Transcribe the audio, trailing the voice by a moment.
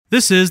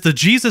This is the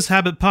Jesus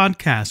Habit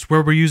Podcast,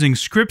 where we're using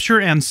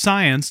scripture and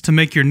science to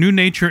make your new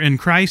nature in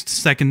Christ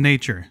second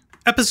nature.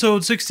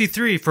 Episode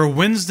 63 for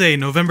Wednesday,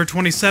 November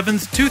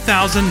 27th,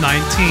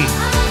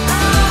 2019.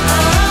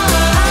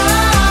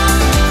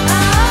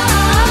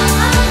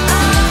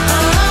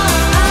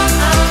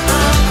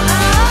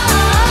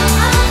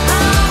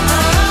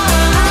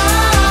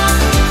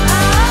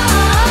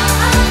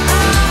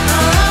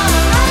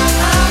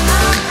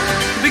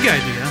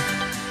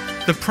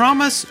 The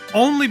promise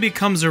only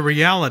becomes a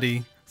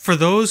reality for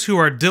those who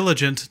are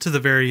diligent to the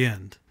very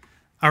end.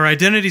 Our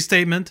identity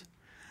statement: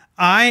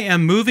 I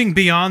am moving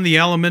beyond the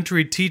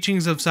elementary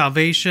teachings of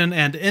salvation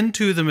and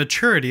into the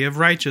maturity of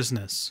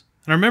righteousness.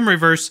 And our memory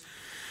verse: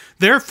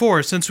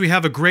 Therefore, since we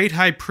have a great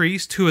high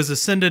priest who has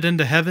ascended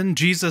into heaven,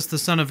 Jesus the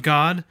Son of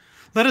God,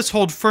 let us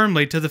hold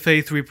firmly to the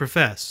faith we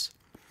profess.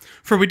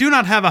 For we do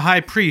not have a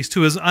high priest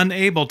who is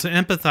unable to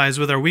empathize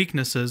with our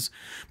weaknesses,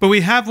 but we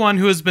have one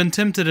who has been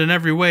tempted in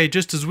every way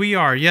just as we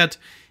are, yet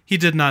he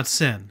did not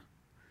sin.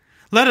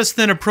 Let us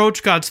then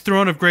approach God's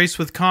throne of grace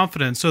with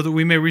confidence so that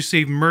we may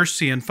receive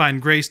mercy and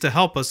find grace to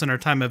help us in our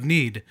time of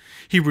need.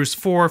 Hebrews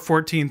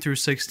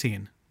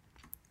 4:14-16.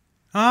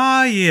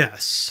 Ah,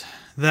 yes,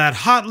 that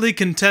hotly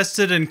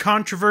contested and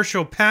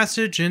controversial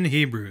passage in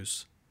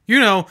Hebrews. You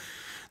know,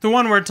 the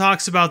one where it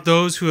talks about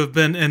those who have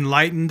been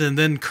enlightened and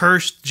then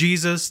cursed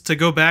Jesus to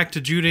go back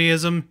to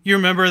Judaism. You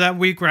remember that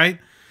week, right?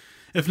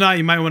 If not,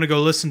 you might want to go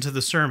listen to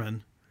the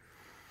sermon.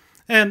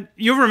 And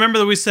you'll remember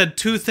that we said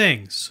two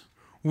things.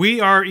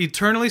 We are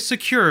eternally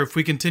secure if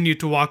we continue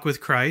to walk with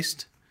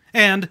Christ,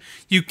 and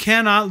you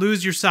cannot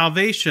lose your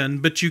salvation,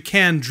 but you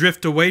can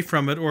drift away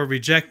from it or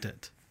reject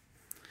it.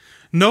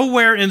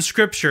 Nowhere in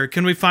Scripture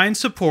can we find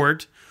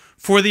support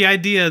for the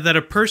idea that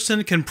a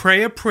person can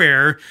pray a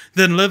prayer,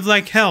 then live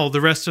like hell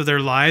the rest of their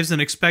lives and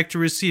expect to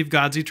receive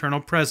God's eternal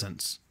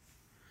presence.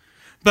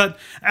 But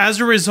as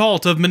a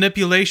result of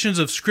manipulations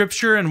of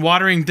Scripture and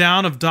watering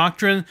down of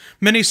doctrine,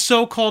 many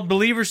so-called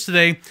believers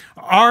today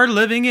are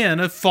living in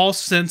a false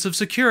sense of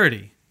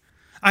security.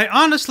 I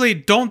honestly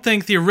don't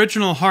think the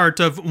original heart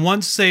of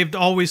once saved,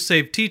 always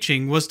saved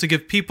teaching was to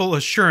give people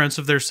assurance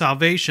of their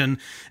salvation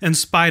in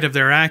spite of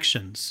their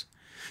actions.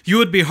 You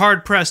would be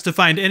hard-pressed to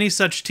find any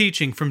such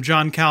teaching from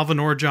John Calvin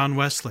or John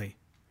Wesley.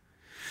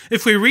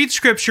 If we read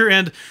Scripture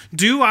and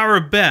do our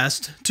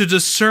best to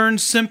discern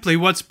simply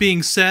what's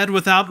being said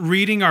without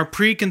reading our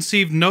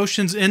preconceived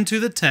notions into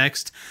the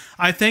text,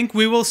 I think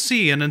we will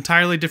see an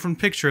entirely different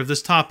picture of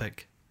this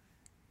topic.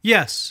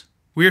 Yes,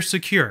 we're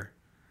secure.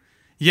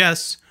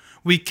 Yes,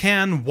 we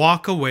can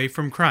walk away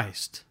from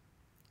Christ.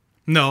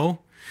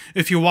 No,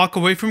 if you walk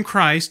away from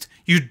Christ,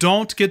 you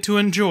don't get to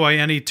enjoy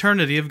an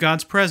eternity of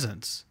God's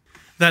presence.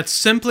 That's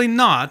simply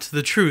not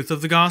the truth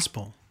of the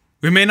gospel.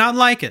 We may not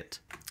like it.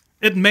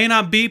 It may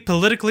not be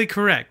politically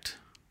correct.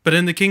 But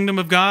in the kingdom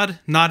of God,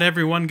 not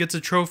everyone gets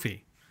a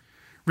trophy.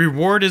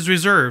 Reward is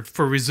reserved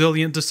for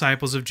resilient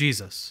disciples of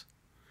Jesus.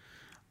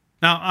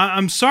 Now,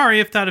 I'm sorry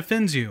if that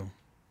offends you.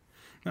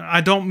 I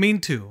don't mean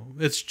to.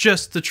 It's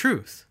just the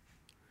truth.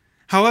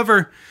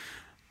 However,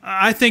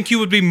 I think you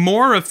would be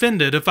more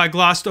offended if I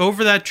glossed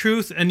over that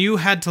truth and you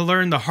had to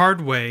learn the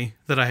hard way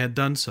that I had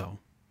done so.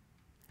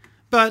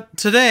 But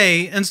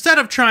today, instead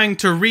of trying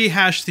to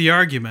rehash the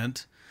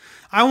argument,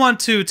 I want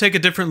to take a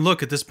different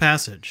look at this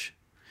passage.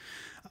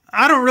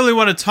 I don't really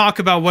want to talk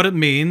about what it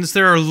means.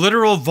 There are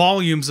literal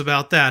volumes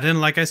about that, and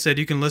like I said,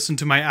 you can listen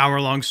to my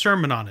hour-long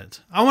sermon on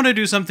it. I want to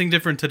do something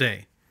different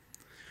today.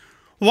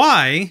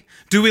 Why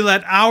do we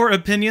let our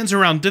opinions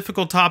around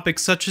difficult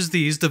topics such as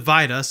these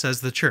divide us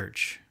as the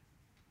church?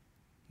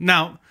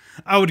 Now,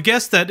 I would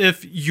guess that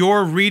if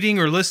you're reading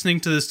or listening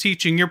to this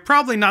teaching, you're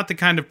probably not the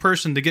kind of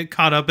person to get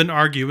caught up in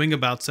arguing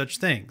about such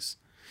things.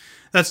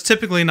 That's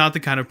typically not the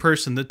kind of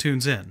person that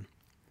tunes in.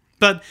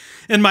 But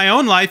in my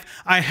own life,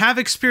 I have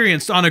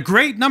experienced on a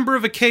great number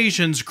of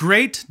occasions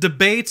great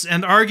debates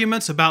and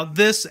arguments about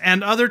this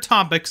and other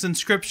topics in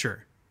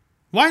Scripture.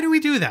 Why do we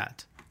do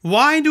that?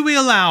 Why do we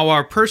allow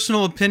our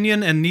personal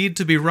opinion and need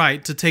to be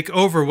right to take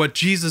over what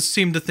Jesus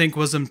seemed to think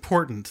was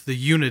important, the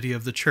unity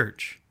of the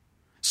church?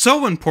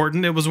 So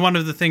important, it was one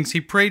of the things he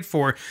prayed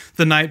for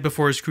the night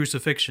before his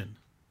crucifixion.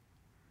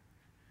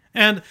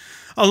 And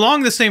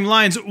along the same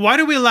lines, why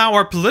do we allow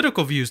our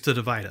political views to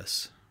divide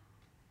us?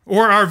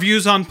 Or our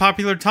views on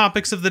popular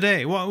topics of the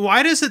day?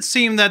 Why does it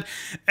seem that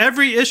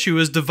every issue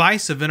is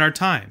divisive in our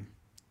time?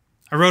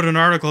 I wrote an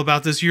article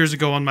about this years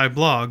ago on my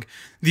blog.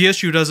 The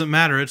issue doesn't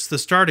matter, it's the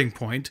starting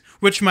point,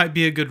 which might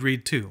be a good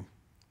read too.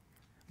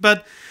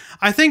 But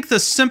I think the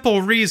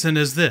simple reason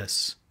is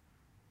this.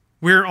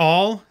 We're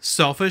all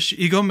selfish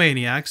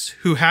egomaniacs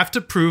who have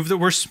to prove that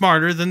we're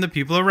smarter than the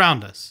people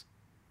around us.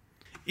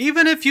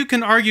 Even if you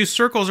can argue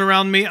circles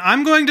around me,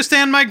 I'm going to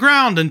stand my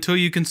ground until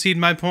you concede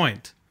my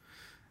point.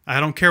 I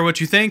don't care what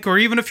you think, or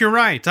even if you're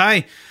right.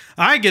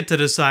 I get to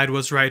decide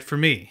what's right for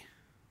me.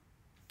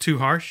 Too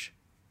harsh?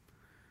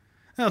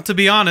 Well, to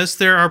be honest,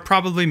 there are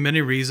probably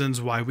many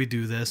reasons why we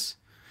do this.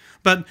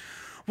 But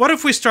what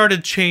if we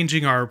started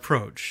changing our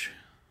approach?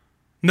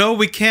 No,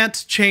 we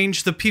can't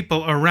change the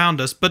people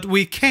around us, but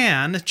we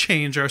can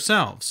change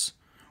ourselves.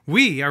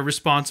 We are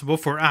responsible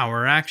for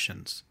our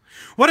actions.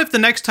 What if the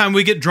next time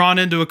we get drawn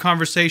into a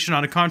conversation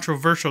on a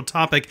controversial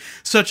topic,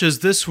 such as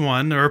this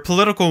one, or a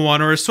political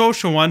one, or a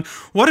social one,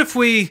 what if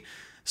we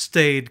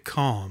stayed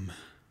calm?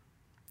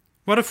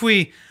 What if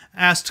we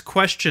asked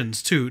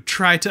questions to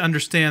try to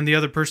understand the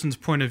other person's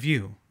point of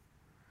view?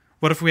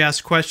 What if we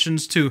asked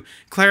questions to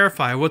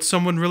clarify what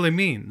someone really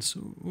means?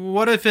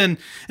 What if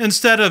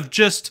instead of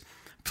just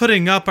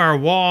putting up our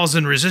walls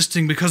and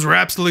resisting because we're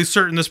absolutely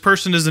certain this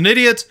person is an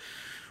idiot,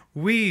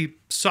 we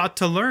sought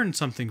to learn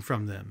something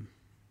from them?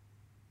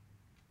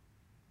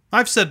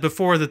 I've said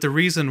before that the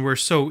reason we're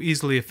so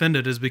easily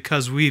offended is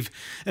because we've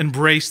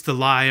embraced the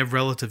lie of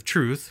relative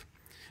truth,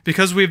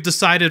 because we've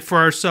decided for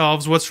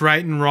ourselves what's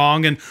right and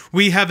wrong, and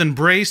we have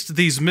embraced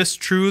these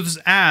mistruths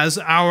as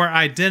our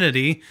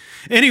identity.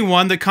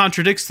 Anyone that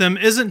contradicts them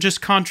isn't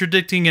just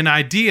contradicting an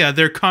idea,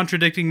 they're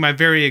contradicting my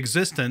very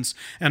existence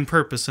and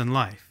purpose in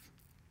life.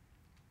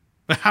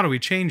 But how do we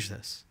change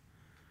this?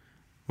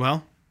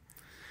 Well,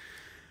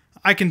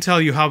 I can tell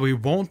you how we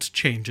won't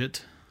change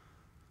it.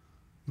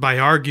 By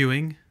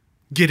arguing,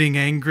 getting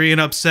angry and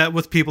upset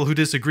with people who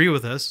disagree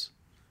with us.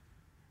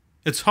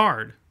 It's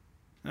hard.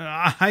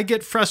 I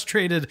get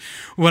frustrated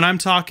when I'm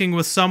talking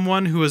with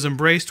someone who has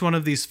embraced one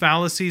of these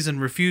fallacies and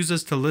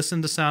refuses to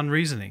listen to sound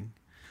reasoning.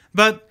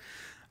 But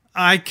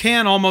I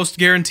can almost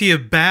guarantee a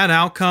bad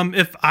outcome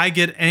if I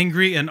get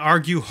angry and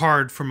argue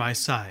hard for my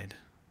side.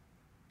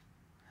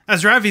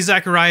 As Ravi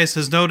Zacharias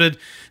has noted,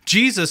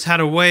 Jesus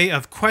had a way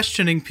of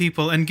questioning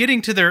people and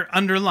getting to their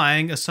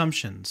underlying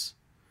assumptions.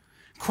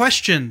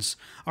 Questions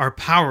are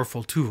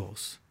powerful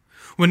tools.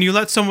 When you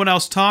let someone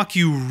else talk,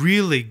 you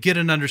really get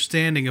an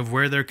understanding of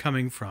where they're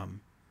coming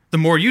from. The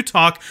more you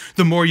talk,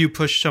 the more you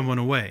push someone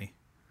away.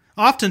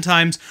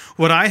 Oftentimes,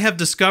 what I have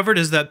discovered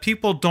is that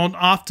people don't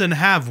often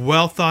have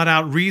well thought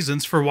out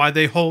reasons for why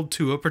they hold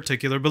to a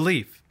particular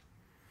belief.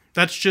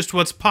 That's just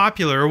what's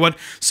popular or what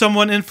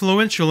someone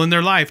influential in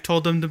their life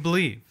told them to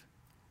believe.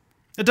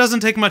 It doesn't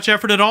take much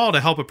effort at all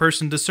to help a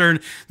person discern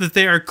that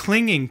they are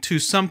clinging to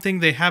something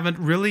they haven't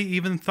really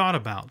even thought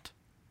about.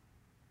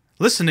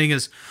 Listening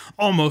is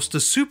almost a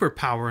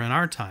superpower in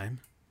our time,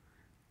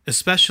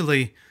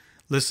 especially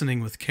listening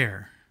with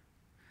care.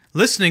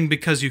 Listening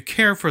because you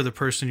care for the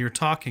person you're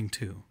talking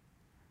to.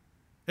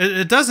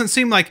 It doesn't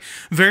seem like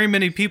very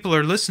many people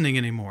are listening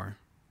anymore.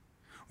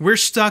 We're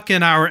stuck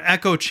in our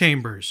echo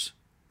chambers,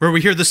 where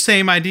we hear the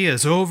same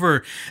ideas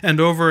over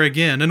and over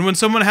again. And when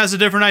someone has a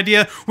different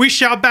idea, we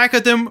shout back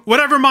at them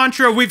whatever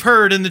mantra we've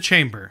heard in the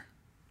chamber.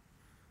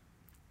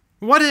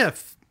 What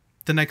if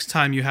the next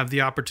time you have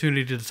the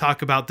opportunity to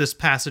talk about this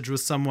passage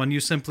with someone, you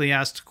simply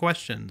asked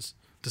questions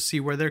to see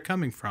where they're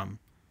coming from?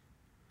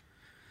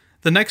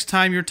 The next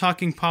time you're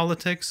talking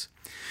politics,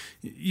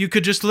 you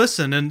could just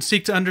listen and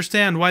seek to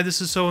understand why this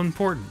is so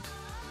important.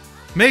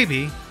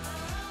 Maybe,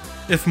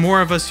 if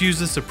more of us use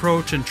this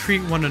approach and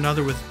treat one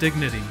another with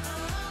dignity,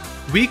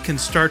 we can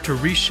start to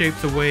reshape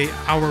the way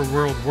our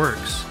world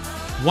works,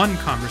 one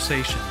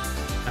conversation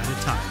at a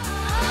time.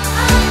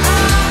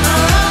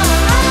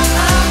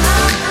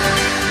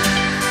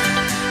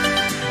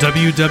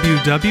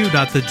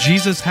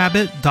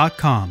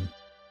 www.thejesushabit.com